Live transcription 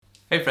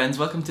Hey friends,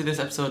 welcome to this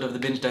episode of the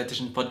Binge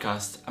Dietitian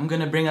podcast. I'm going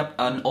to bring up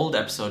an old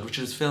episode which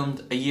was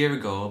filmed a year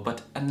ago,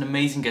 but an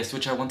amazing guest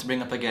which I want to bring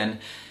up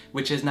again,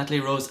 which is Natalie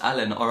Rose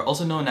Allen, or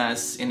also known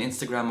as in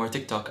Instagram or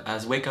TikTok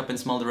as Wake Up and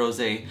Smell the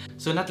Rose.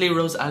 So Natalie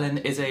Rose Allen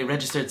is a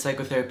registered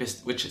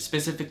psychotherapist which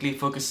specifically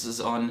focuses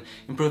on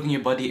improving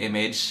your body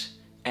image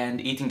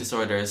and eating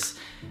disorders,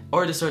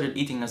 or disordered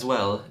eating as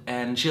well,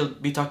 and she'll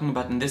be talking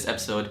about in this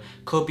episode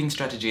coping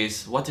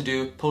strategies, what to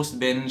do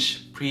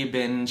post-binge,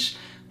 pre-binge,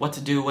 what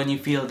to do when you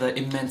feel the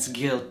immense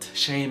guilt,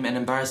 shame and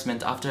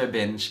embarrassment after a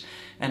binge,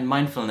 and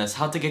mindfulness,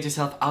 how to get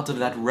yourself out of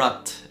that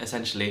rut,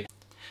 essentially.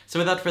 So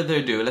without further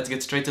ado, let's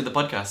get straight to the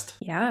podcast.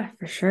 Yeah,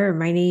 for sure.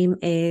 My name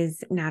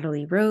is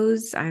Natalie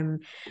Rose. I'm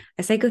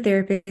a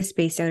psychotherapist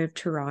based out of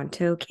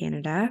Toronto,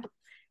 Canada,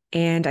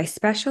 and I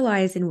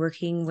specialize in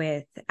working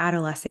with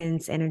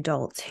adolescents and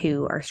adults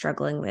who are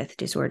struggling with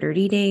disordered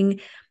eating,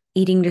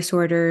 eating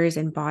disorders,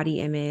 and body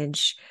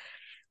image.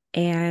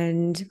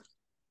 And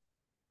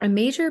a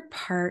major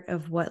part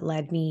of what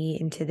led me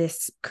into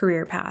this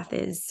career path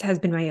has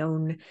been my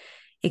own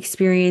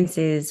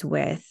experiences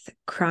with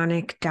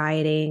chronic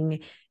dieting,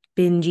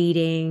 binge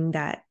eating,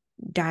 that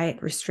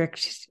diet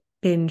restrict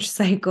binge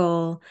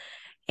cycle,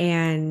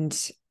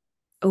 and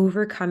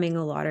overcoming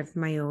a lot of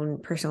my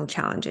own personal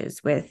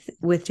challenges with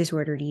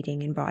disordered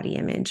eating and body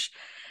image.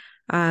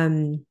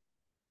 Um,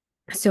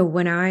 so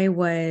when I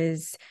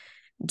was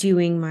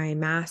doing my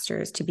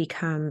master's to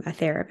become a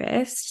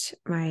therapist,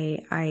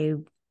 I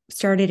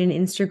started an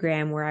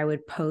Instagram where I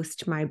would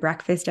post my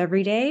breakfast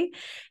every day,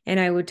 and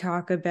I would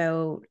talk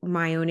about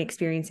my own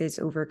experiences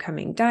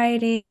overcoming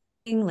dieting,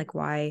 like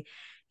why,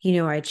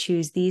 I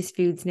choose these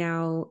foods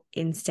now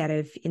instead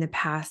of in the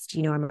past,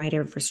 I might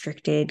have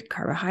restricted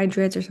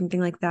carbohydrates or something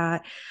like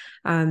that.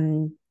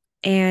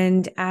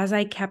 And as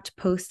I kept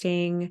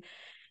posting,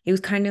 it was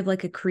kind of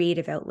like a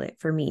creative outlet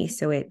for me.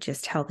 So it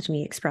just helped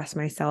me express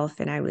myself.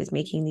 And I was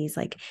making these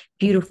like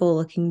beautiful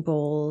looking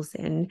bowls,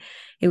 and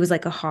it was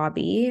like a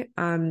hobby.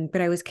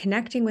 But I was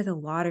connecting with a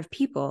lot of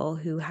people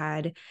who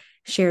had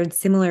shared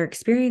similar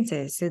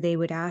experiences. So they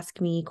would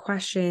ask me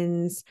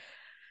questions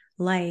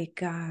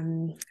like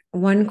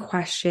one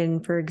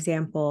question, for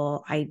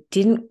example, I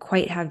didn't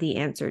quite have the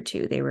answer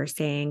to. They were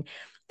saying,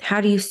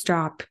 how do you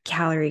stop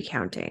calorie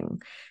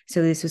counting?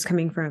 So this was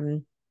coming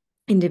from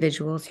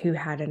individuals who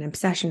had an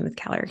obsession with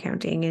calorie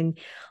counting. And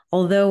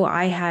although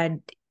I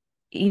had,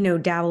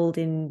 dabbled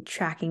in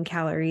tracking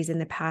calories in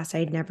the past,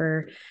 I'd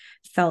never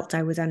felt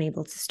I was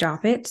unable to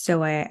stop it. So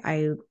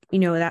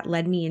that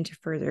led me into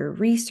further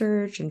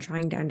research and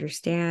trying to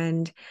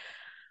understand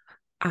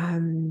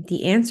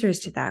the answers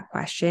to that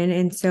question.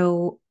 And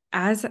so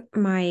as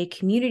my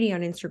community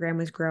on Instagram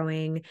was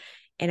growing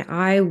and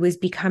I was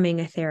becoming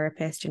a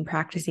therapist and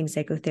practicing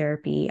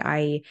psychotherapy,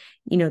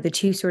 the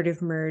two sort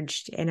of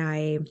merged, and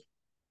I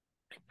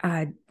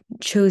uh,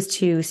 chose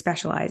to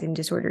specialize in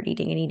disordered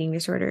eating and eating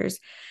disorders.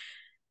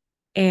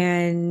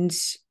 And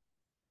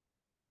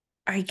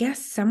I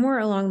guess somewhere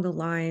along the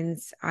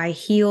lines, I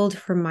healed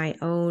from my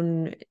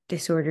own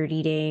disordered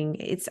eating.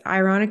 It's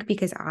ironic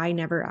because I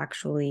never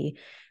actually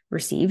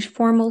received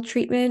formal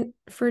treatment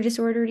for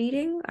disordered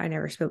eating. I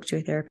never spoke to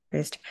a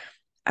therapist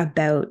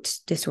about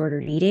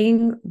disordered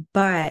eating,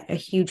 but a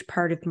huge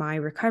part of my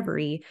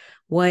recovery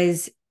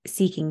was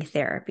seeking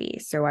therapy.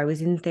 So I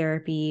was in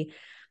therapy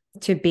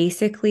to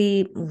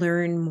basically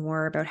learn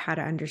more about how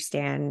to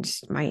understand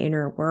my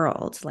inner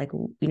world, like,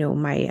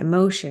 my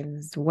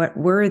emotions. What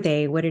were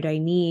they? What did I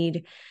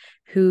need?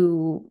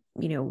 Who,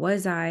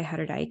 was I? How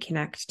did I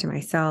connect to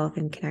myself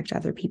and connect to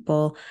other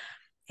people?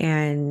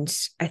 And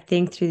I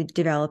think through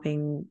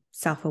developing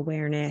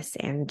self-awareness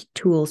and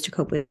tools to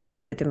cope with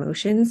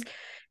emotions,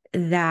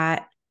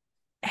 that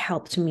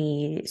helped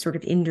me sort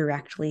of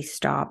indirectly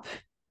stop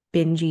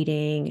binge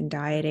eating and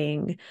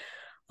dieting,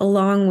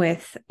 along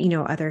with,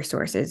 other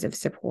sources of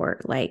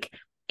support like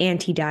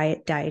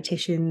anti-diet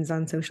dietitians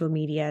on social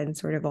media and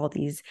sort of all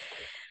these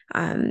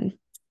um,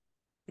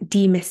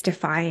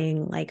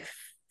 demystifying like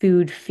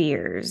food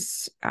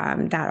fears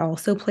that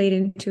also played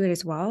into it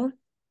as well.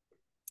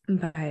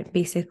 But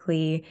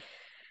basically,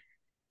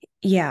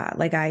 yeah,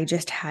 like I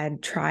just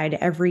had tried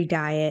every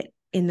diet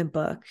in the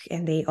book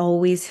and they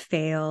always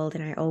failed.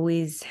 And I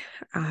always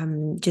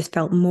just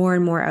felt more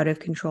and more out of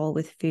control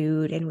with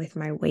food and with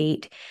my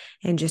weight.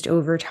 And just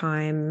over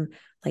time,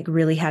 like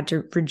really had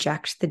to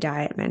reject the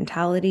diet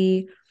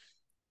mentality,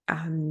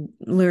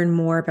 learn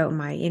more about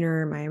my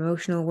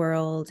emotional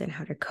world and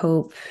how to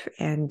cope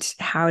and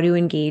how to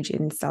engage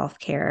in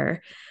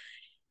self-care,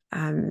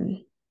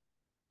 um,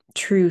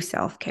 true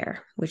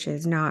self-care, which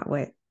is not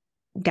what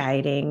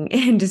dieting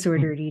and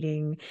disordered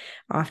eating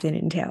often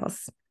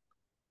entails.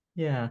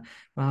 Yeah,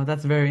 wow,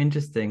 that's very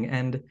interesting.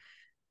 And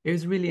it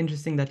was really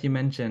interesting that you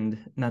mentioned,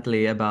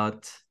 Natalie,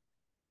 about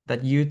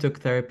that you took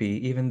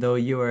therapy even though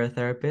you were a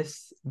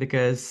therapist,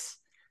 because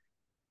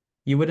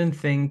you would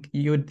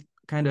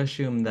kind of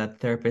assume that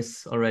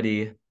therapists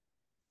already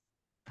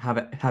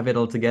have it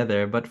all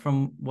together. But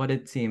from what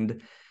it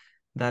seemed,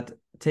 that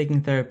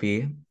taking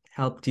therapy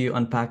helped you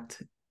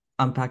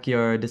unpack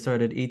your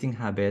disordered eating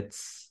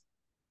habits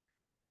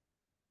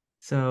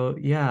So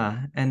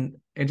yeah, and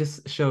it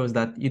just shows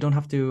that you don't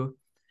have to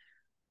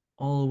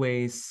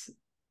always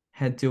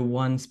head to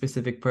one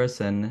specific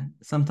person.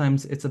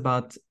 Sometimes it's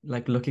about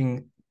like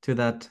looking to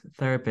that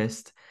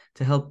therapist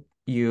to help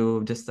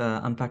you just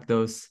unpack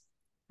those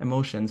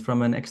emotions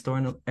from an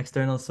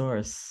external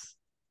source.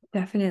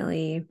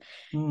 Definitely.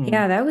 Hmm.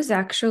 Yeah, that was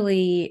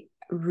actually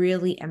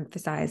really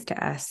emphasized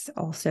to us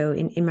also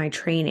in my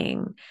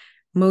training.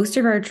 Most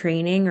of our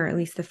training, or at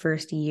least the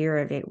first year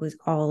of it, was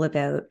all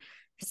about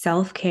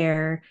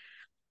self-care.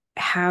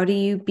 How do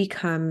you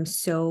become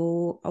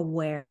so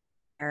aware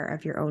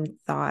of your own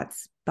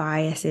thoughts,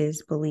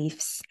 biases,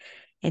 beliefs,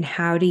 and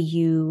how do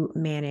you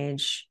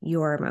manage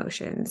your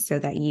emotions so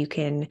that you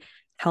can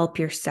help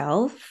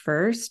yourself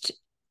first?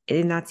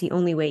 And that's the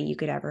only way you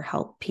could ever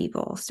help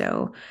people.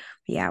 So,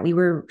 yeah, we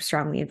were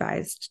strongly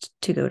advised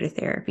to go to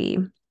therapy,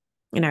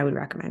 and I would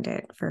recommend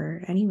it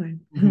for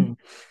anyone.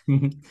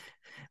 Mhm.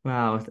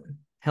 Wow.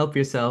 Help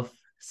yourself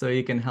so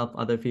you can help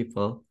other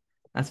people.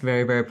 That's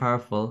very, very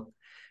powerful.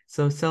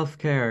 So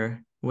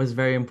self-care was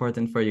very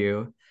important for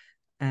you.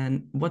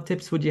 And what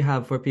tips would you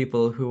have for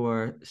people who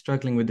are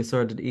struggling with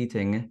disordered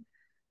eating?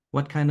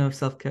 What kind of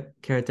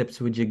self-care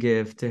tips would you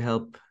give to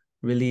help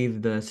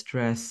relieve the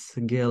stress,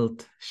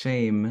 guilt,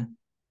 shame?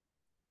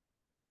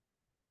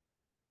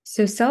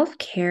 So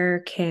self-care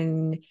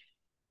can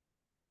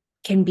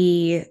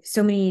be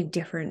so many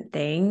different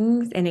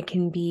things, and it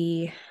can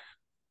be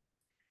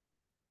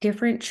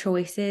different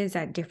choices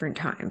at different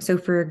times. So,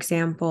 for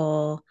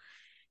example,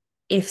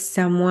 if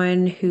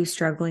someone who's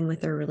struggling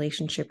with their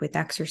relationship with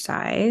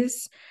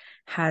exercise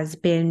has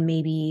been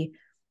maybe,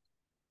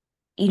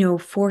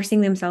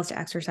 forcing themselves to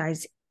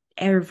exercise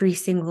every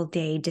single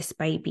day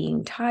despite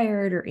being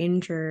tired or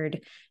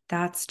injured,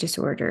 that's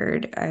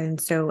disordered.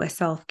 And so, a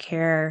self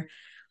care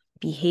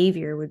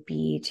behavior would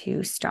be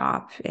to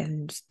stop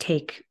and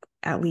take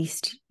at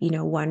least,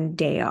 one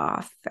day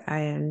off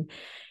and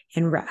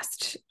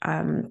rest.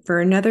 For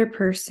another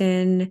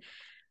person,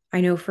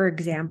 I know, for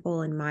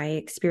example, in my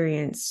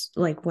experience,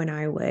 like when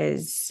I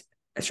was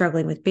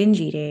struggling with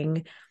binge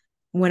eating,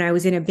 when I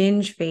was in a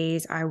binge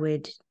phase, I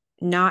would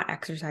not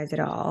exercise at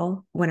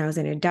all. When I was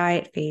in a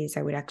diet phase,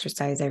 I would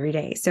exercise every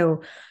day.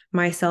 So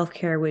my self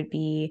care would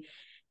be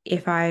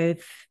if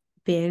I've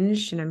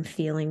binged and I'm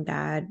feeling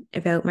bad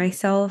about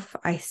myself,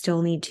 I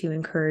still need to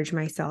encourage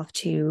myself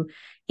to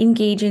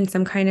engage in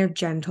some kind of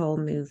gentle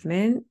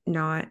movement,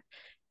 not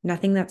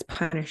nothing that's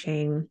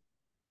punishing,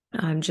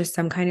 just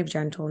some kind of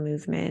gentle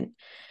movement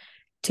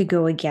to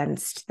go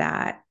against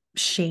that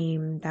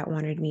shame that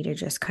wanted me to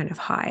just kind of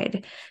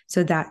hide.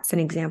 So that's an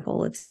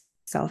example of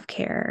self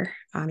care.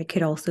 It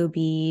could also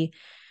be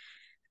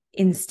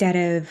instead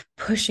of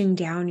pushing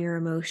down your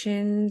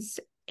emotions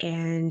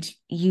and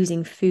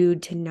using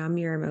food to numb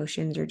your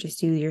emotions or to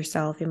soothe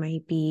yourself, it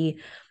might be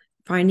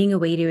finding a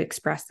way to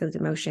express those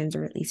emotions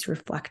or at least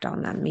reflect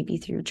on them, maybe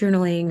through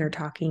journaling or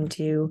talking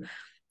to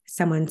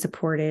someone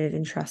supportive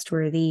and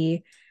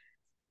trustworthy.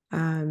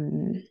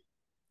 Um,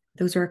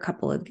 those are a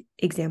couple of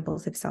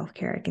examples of self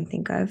care I can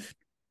think of.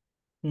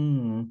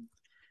 Hmm.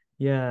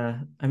 Yeah.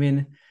 I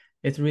mean,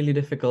 it's really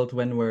difficult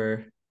when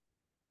we're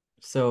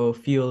so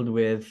fueled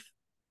with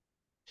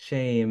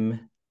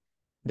shame,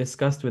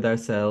 disgust with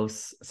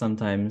ourselves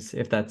sometimes,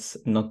 if that's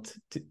not,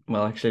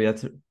 well, actually,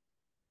 that's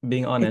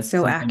being It's honest.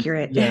 so Sometimes,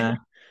 accurate. yeah.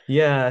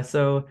 Yeah.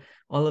 So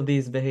all of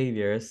these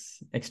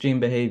behaviors, extreme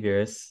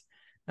behaviors,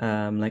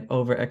 like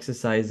over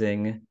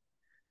exercising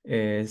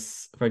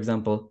is, for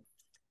example,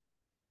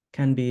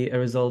 can be a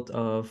result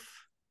of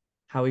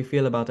how we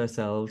feel about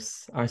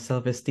ourselves, our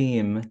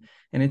self-esteem.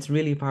 And it's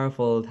really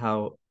powerful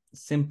how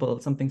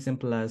something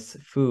simple as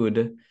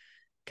food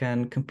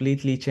can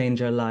completely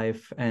change our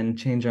life and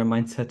change our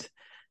mindset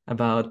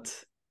about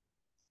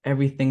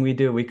everything we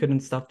do. We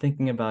couldn't stop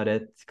thinking about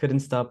it,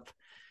 couldn't stop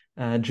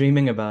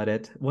dreaming about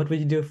it. What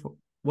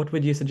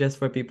would you suggest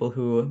for people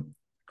who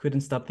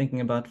couldn't stop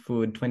thinking about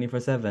food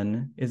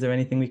 24/7? Is there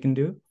anything we can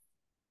do?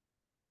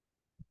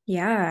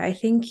 Yeah, I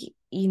think,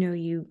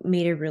 you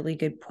made a really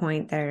good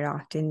point that it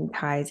often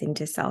ties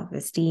into self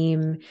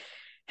esteem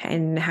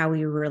and how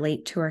we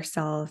relate to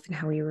ourselves and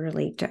how we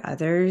relate to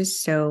others.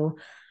 So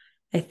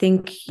I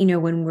think,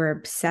 when we're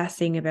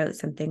obsessing about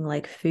something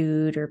like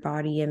food or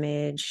body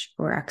image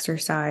or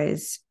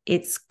exercise,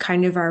 it's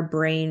kind of our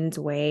brain's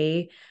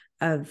way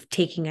of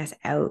taking us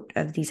out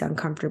of these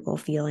uncomfortable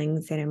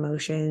feelings and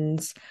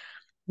emotions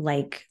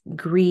like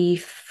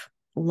grief,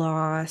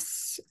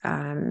 loss,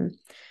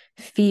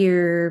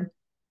 fear,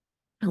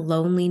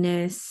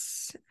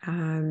 loneliness,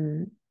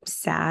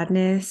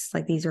 sadness.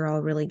 Like these are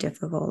all really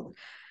difficult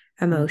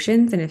Mm.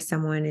 emotions. And if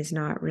someone is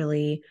not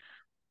really,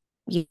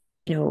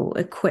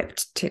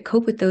 equipped to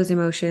cope with those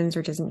emotions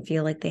or doesn't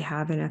feel like they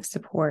have enough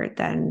support,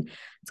 then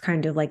it's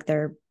kind of like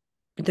their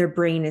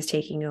brain is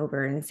taking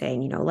over and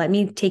saying, let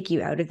me take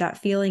you out of that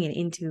feeling and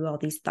into all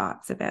these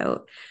thoughts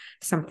about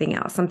something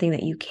else, something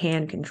that you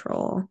can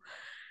control.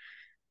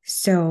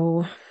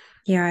 So,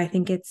 yeah, I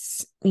think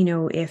it's,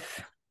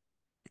 if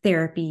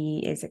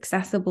therapy is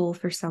accessible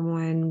for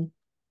someone,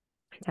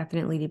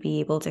 definitely to be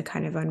able to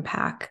kind of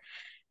unpack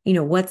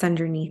what's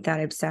underneath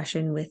that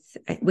obsession with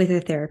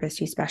a therapist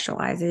who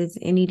specializes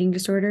in eating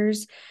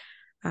disorders.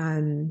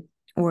 um,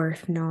 or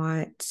if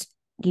not,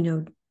 you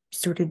know,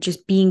 sort of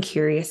just being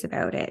curious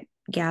about it,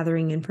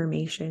 gathering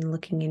information,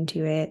 looking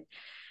into it,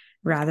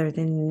 rather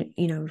than,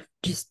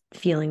 just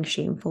feeling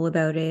shameful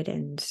about it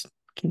and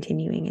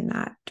continuing in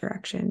that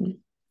direction.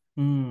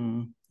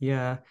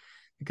 Yeah,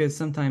 because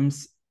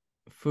sometimes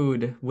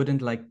food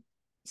wouldn't like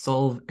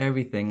solve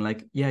everything.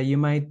 Like, yeah, you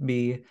might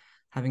be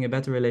having a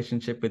better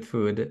relationship with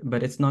food,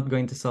 but it's not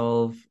going to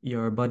solve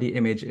your body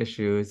image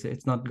issues.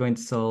 It's not going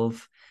to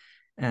solve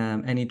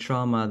any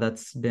trauma that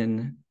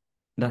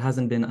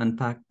hasn't been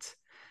unpacked.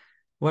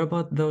 What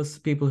about those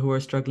people who are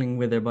struggling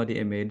with their body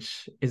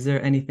image? Is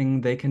there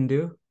anything they can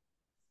do?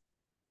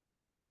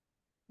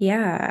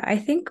 Yeah, I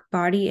think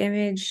body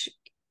image,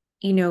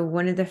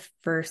 one of the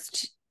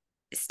first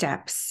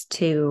steps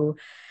to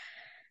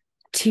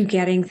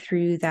getting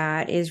through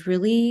that is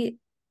really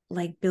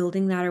like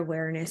building that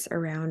awareness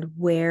around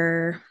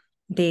where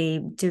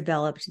they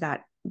developed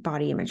that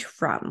body image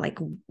from, like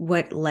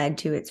what led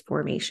to its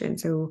formation.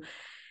 So,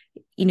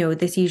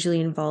 this usually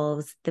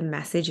involves the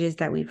messages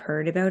that we've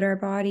heard about our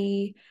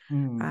body,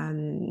 Hmm.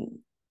 um,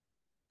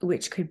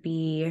 which could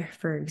be,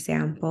 for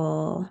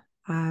example,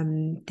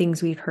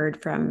 things we've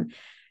heard from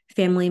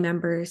family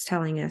members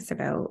telling us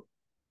about,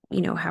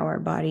 how our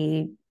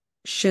body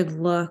should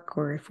look,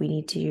 or if we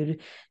need to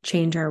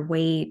change our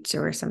weight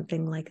or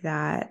something like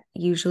that.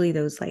 Usually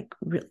those like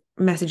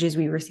messages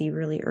we receive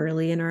really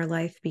early in our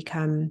life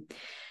become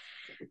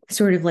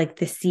sort of like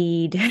the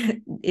seed.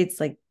 It's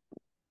like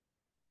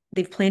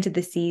they've planted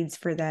the seeds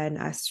for then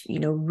us,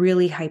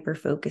 really hyper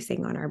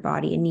focusing on our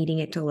body and needing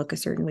it to look a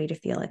certain way to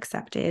feel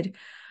accepted.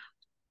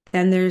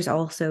 Then there's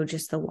also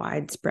just the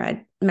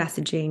widespread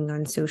messaging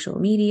on social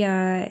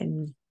media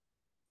and,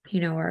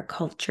 our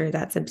culture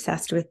that's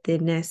obsessed with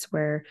thinness,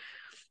 where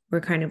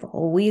we're kind of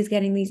always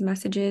getting these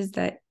messages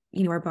that,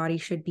 our body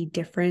should be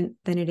different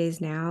than it is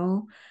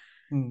now.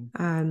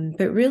 Hmm.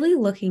 But really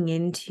looking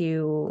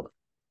into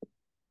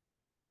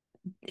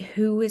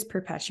who is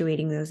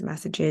perpetuating those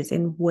messages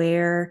and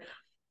where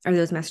are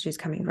those messages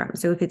coming from.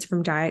 So if it's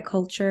from diet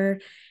culture,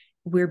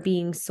 we're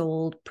being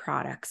sold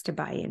products to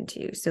buy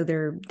into. So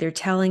they're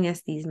telling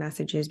us these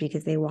messages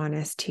because they want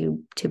us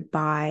to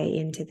buy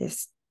into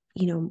this,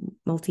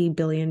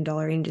 multi-billion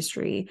dollar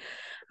industry.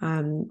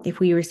 If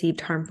we received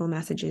harmful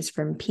messages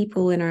from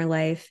people in our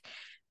life,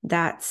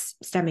 that's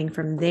stemming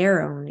from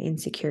their own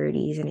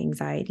insecurities and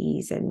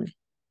anxieties and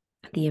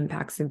the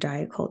impacts of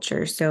diet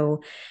culture.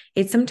 So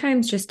it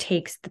sometimes just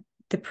takes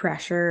the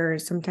pressure, or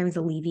sometimes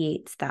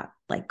alleviates that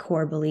like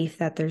core belief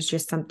that there's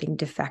just something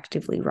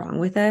defectively wrong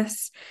with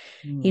us.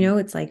 Hmm.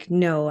 It's like,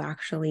 no,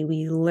 actually,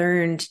 we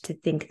learned to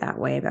think that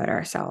way about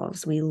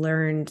ourselves. We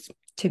learned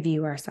to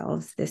view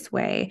ourselves this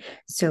way.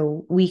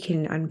 So we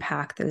can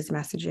unpack those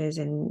messages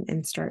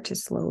and start to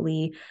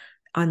slowly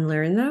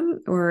unlearn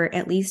them, or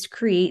at least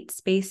create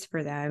space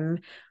for them,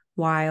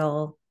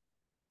 while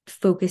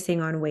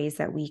focusing on ways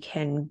that we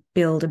can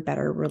build a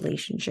better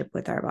relationship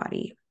with our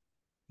body.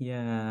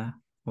 Yeah.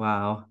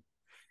 Wow.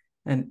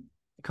 And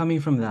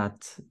coming from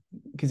that,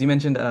 because you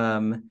mentioned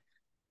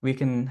we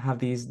can have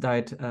these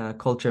diet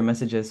culture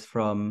messages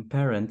from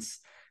parents.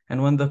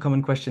 And one of the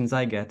common questions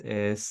I get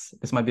is,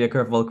 this might be a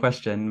curveball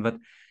question, but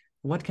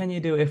what can you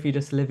do if you're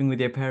just living with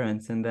your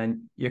parents and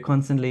then you're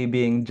constantly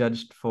being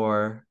judged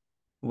for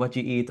what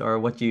you eat or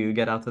what you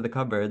get out of the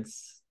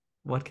cupboards?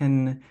 What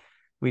can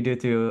we do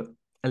to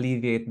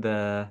alleviate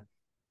the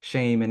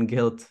shame and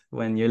guilt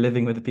when you're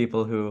living with the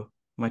people who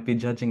might be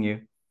judging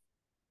you?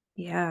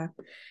 Yeah,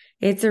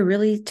 it's a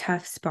really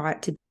tough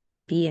spot to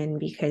be in,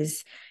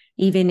 because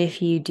even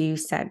if you do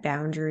set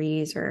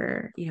boundaries,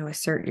 or,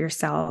 assert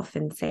yourself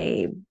and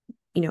say,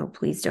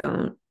 please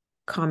don't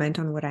comment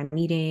on what I'm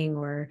eating,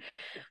 or,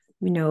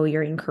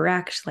 you're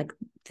incorrect, like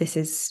this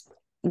is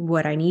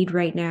what I need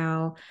right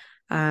now.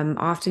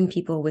 Often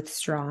people with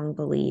strong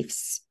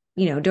beliefs,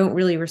 don't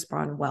really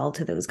respond well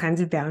to those kinds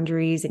of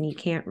boundaries, and you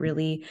can't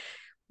really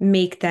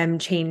make them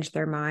change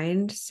their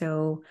mind.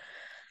 So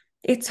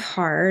it's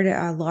hard,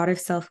 a lot of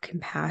self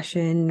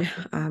compassion,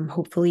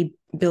 hopefully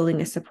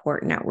building a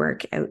support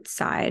network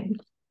outside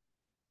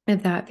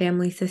of that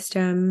family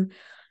system,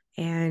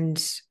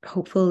 and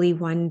hopefully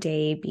one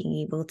day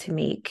being able to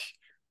make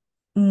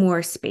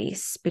more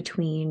space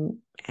between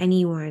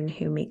anyone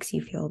who makes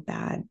you feel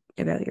bad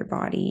about your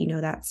body.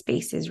 That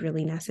space is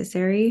really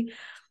necessary.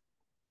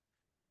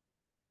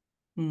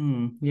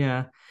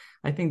 Yeah,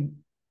 I think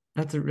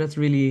that's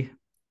really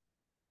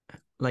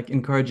like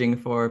encouraging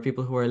for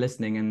people who are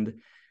listening,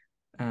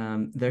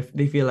 and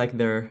they feel like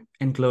they're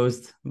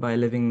enclosed by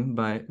living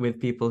by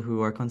with people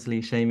who are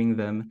constantly shaming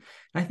them.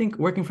 I think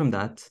working from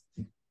that,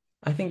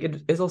 I think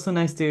it is also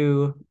nice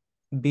to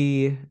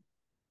be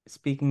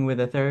speaking with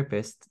a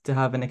therapist, to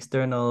have an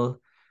external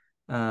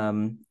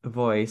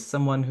voice,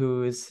 someone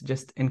who is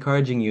just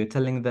encouraging you,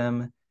 telling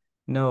them,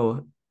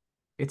 no,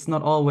 it's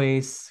not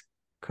always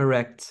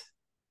correct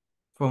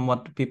from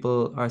what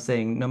people are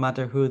saying, no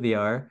matter who they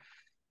are.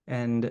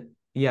 And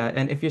yeah,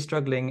 and if you're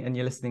struggling and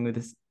you're listening with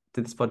this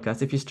to this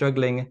podcast, if you're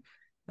struggling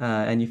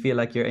and you feel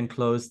like you're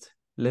enclosed,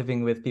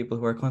 living with people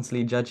who are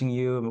constantly judging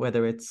you,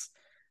 whether it's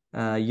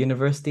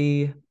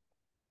university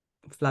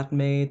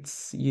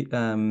flatmates,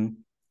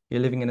 you're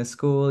living in a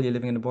school, you're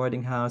living in a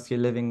boarding house, you're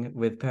living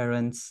with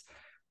parents,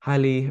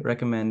 highly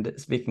recommend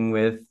speaking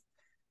with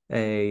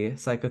a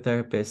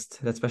psychotherapist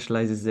that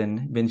specializes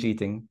in binge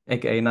eating,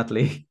 aka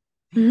Natalie.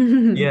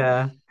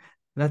 Yeah,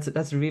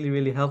 that's really,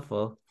 really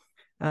helpful.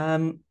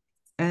 Um,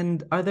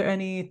 and are there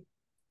any,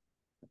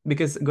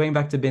 because going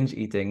back to binge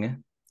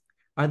eating,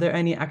 are there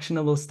any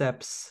actionable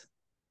steps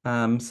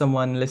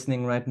someone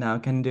listening right now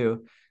can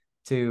do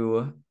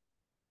to,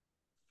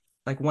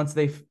 like, once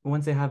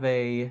they have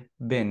a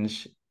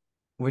binge,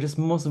 we're just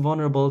most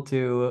vulnerable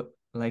to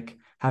like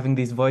having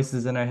these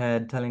voices in our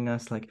head telling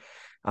us like,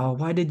 oh,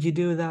 why did you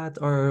do that?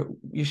 Or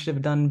you should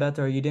have done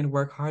better, you didn't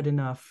work hard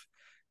enough.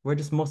 We're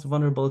just most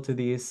vulnerable to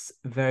these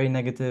very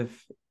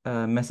negative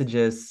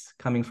messages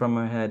coming from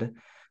our head.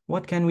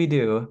 What can we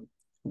do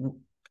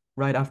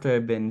right after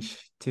a binge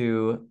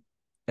to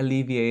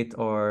alleviate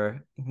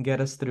or get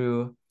us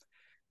through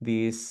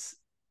these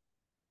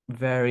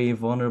very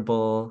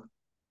vulnerable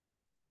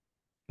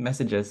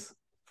messages?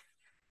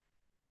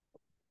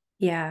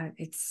 Yeah,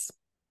 it's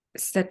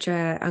such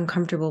a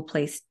uncomfortable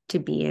place to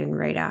be in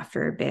right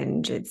after a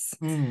binge. It's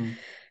Mm,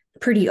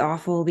 pretty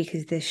awful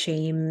because the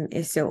shame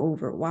is so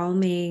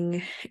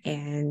overwhelming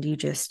and you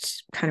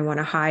just kind of want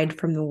to hide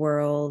from the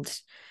world.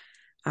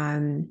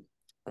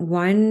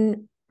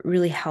 One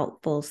really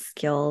helpful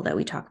skill that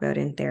we talk about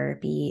in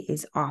therapy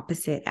is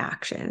opposite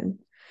action.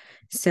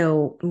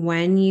 So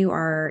when you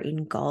are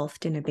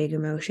engulfed in a big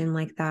emotion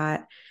like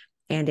that,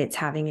 and it's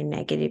having a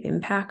negative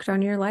impact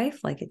on your life,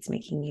 like it's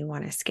making you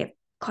want to skip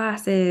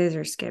classes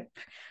or skip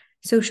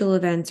social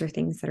events or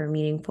things that are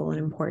meaningful and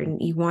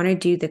important, you want to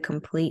do the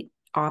complete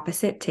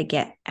opposite to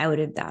get out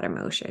of that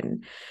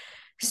emotion.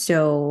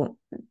 So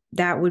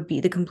that would be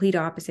the complete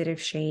opposite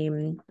of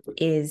shame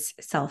is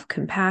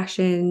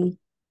self-compassion.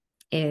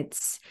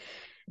 It's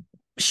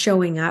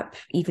showing up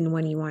even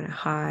when you want to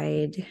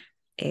hide.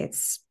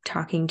 It's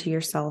talking to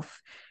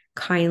yourself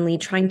kindly,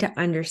 trying to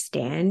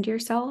understand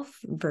yourself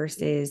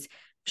versus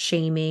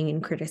shaming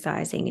and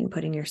criticizing and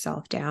putting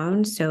yourself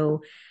down.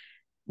 So,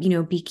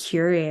 be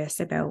curious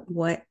about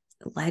what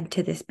led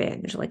to this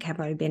binge. Like, have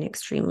I been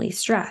extremely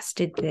stressed?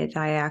 Did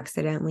I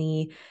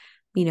accidentally,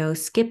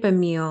 skip a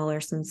meal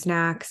or some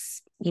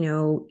snacks,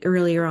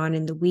 earlier on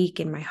in the week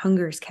and my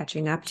hunger is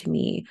catching up to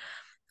me?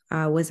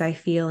 Was I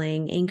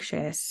feeling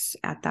anxious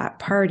at that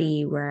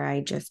party where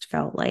I just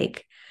felt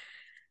like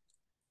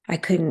I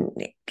couldn't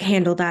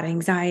handle that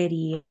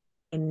anxiety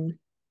and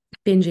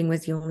binging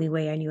was the only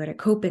way I knew how to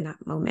cope in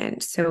that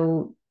moment?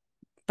 So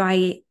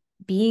by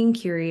being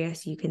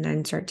curious, you can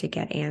then start to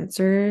get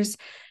answers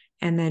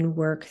and then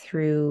work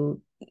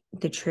through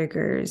the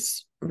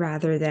triggers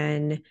rather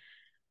than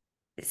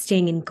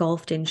staying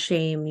engulfed in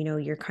shame.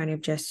 You're kind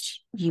of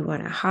just, you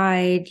want to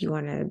hide, you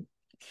want to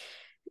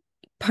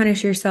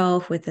punish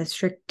yourself with a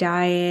strict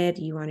diet,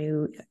 you want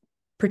to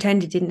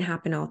pretend it didn't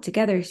happen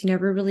altogether. So you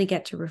never really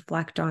get to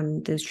reflect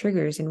on those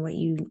triggers and what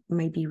you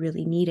might be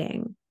really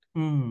needing.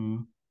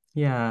 mm.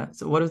 Yeah.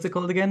 So what was it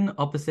called again?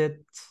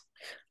 Opposite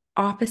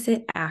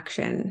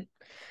action.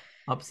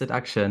 Opposite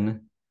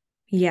action.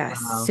 Yes.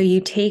 So Wow.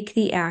 you take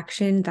the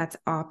action that's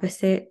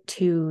opposite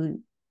to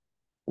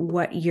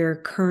what your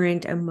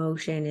current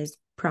emotion is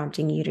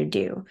prompting you to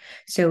do.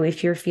 So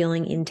if you're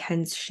feeling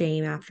intense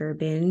shame after a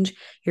binge,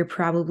 you're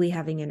probably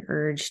having an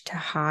urge to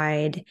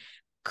hide,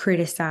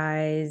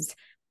 criticize,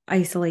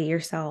 isolate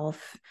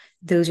yourself.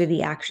 Those are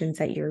the actions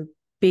that your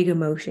big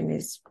emotion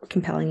is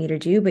compelling you to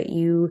do, but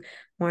you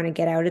want to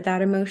get out of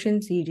that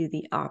emotion. So you do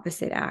the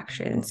opposite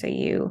action. So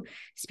you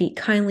speak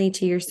kindly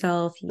to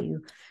yourself,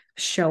 you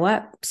show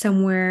up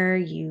somewhere,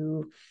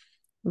 you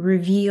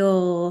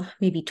reveal,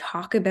 maybe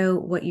talk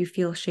about what you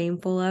feel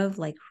shameful of,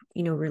 like,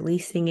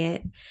 releasing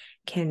it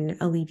can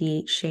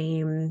alleviate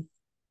shame.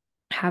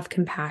 Have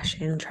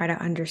compassion, try to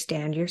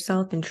understand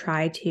yourself, and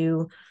try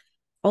to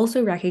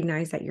also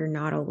recognize that you're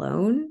not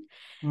alone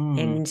Mm.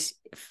 and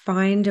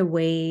find a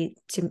way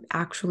to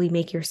actually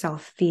make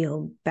yourself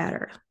feel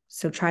better.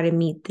 So try to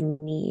meet the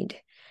need,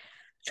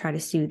 try to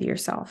soothe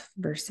yourself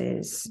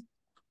versus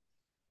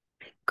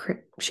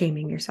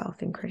shaming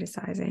yourself and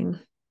criticizing.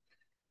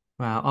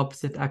 Wow.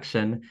 Opposite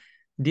action.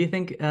 Do you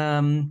think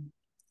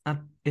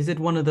is it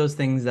one of those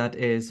things that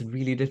is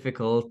really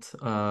difficult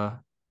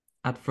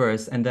at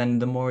first, and then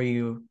the more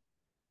you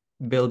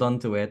build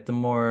onto it, the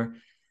more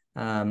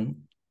um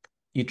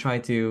you try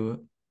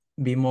to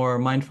be more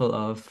mindful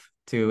of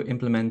to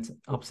implement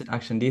opposite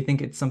action? Do you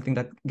think it's something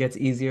that gets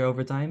easier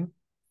over time?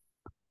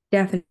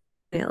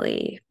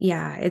 Definitely.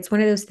 Yeah. It's one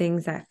of those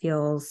things that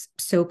feels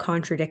so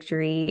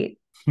contradictory,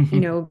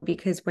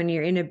 because when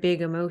you're in a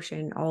big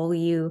emotion, all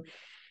you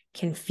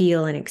can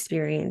feel and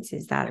experience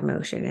is that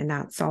emotion. And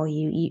that's all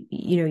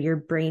your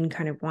brain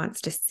kind of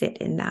wants to sit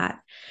in that.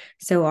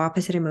 So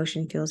opposite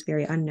emotion feels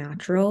very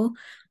unnatural.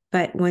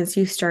 But once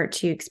you start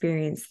to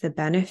experience the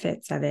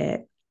benefits of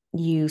it,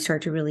 you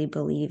start to really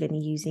believe in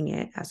using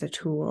it as a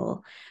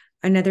tool.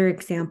 Another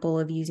example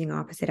of using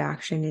opposite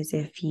action is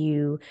if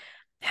you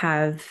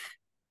have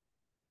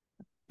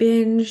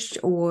binged,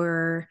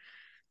 or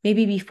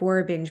maybe before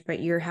a binge, but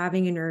you're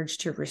having an urge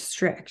to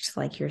restrict,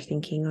 like you're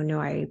thinking, oh no,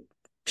 I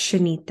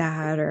shouldn't eat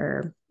that,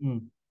 or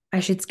Mm. I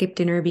should skip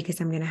dinner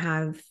because I'm going to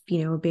have,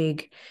 a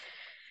big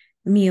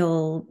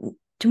meal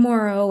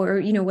tomorrow,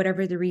 or,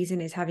 whatever the reason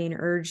is, having an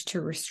urge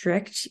to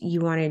restrict,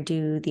 you want to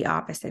do the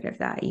opposite of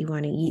that. You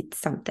want to eat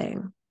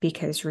something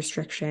because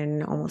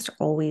restriction almost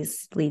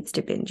always leads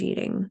to binge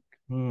eating.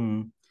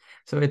 Hmm.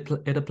 So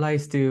it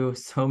applies to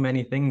so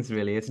many things,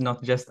 really. It's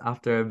not just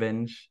after a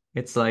binge.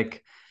 It's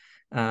like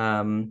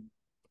um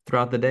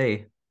throughout the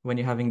day when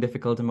you're having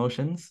difficult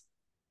emotions.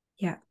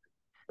 Yeah.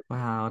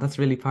 Wow, that's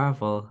really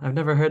powerful. I've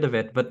never heard of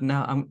it, but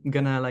now I'm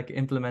gonna like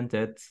implement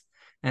it.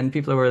 And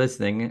people who are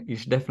listening, you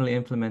should definitely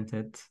implement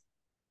it.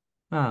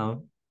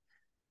 Wow.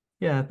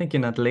 Yeah, thank you,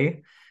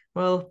 Natalie.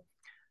 Well,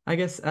 I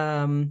guess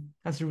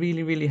that's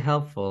really, really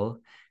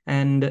helpful.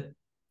 And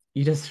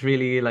you just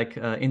really like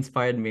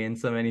inspired me in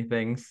so many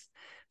things.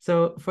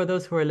 So for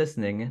those who are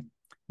listening,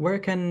 where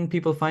can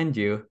people find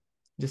you?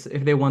 Just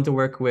if they want to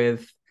work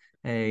with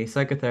a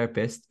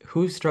psychotherapist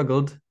who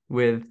struggled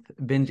with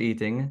binge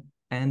eating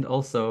and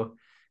also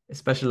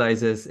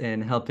specializes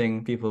in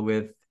helping people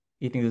with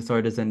eating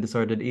disorders and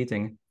disordered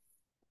eating.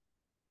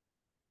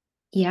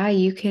 Yeah,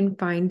 you can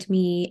find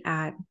me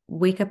at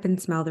Wake Up and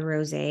Smell the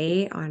Rose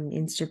on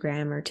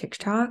Instagram or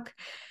TikTok.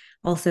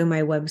 Also,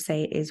 my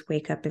website is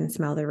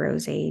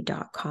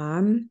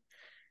wakeupandsmelltherose.com.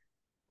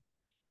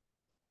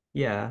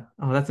 Yeah.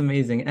 Oh, that's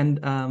amazing. And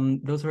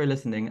those who are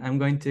listening, I'm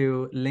going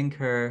to link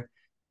her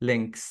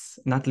links,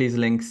 Natalie's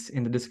links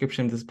in the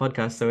description of this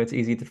podcast so it's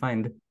easy to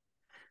find.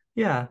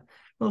 Yeah.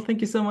 Well,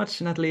 thank you so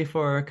much, Natalie,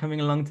 for coming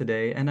along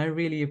today. And I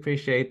really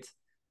appreciate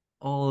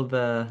all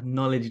the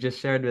knowledge you just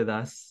shared with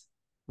us.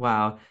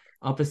 Wow.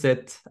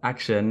 Opposite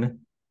action.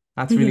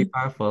 That's really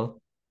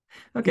powerful.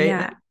 Okay.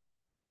 Yeah.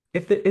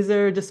 Is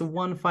there just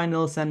one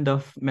final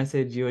send-off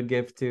message you would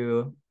give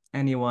to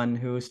anyone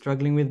who's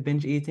struggling with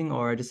binge eating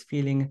or just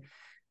feeling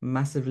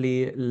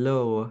massively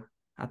low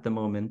at the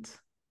moment?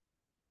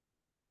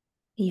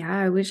 Yeah,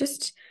 I would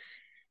just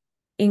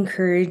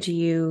encourage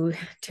you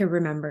to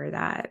remember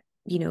that,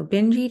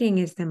 binge eating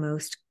is the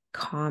most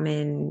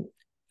common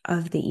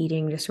of the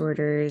eating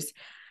disorders.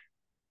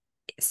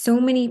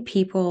 So many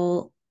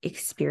people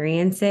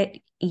experience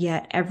it,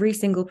 yet every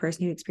single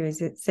person who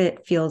experiences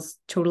it feels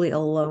totally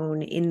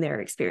alone in their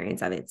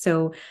experience of it.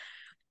 So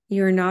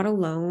you're not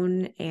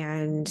alone.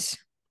 And,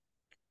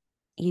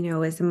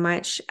 as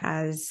much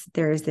as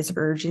there's this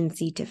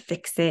urgency to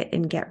fix it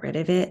and get rid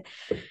of it,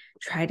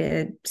 try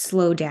to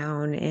slow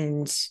down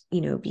and,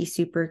 be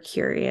super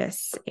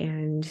curious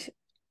and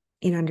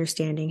in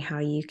understanding how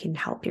you can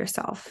help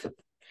yourself.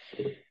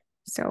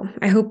 So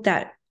I hope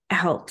that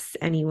helps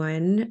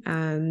anyone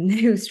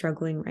who's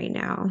struggling right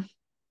now.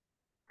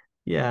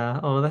 Yeah.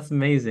 Oh, that's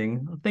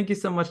amazing. Well, thank you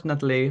so much,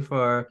 Natalie,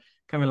 for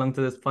coming along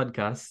to this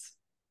podcast.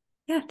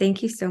 Yeah,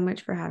 thank you so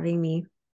much for having me.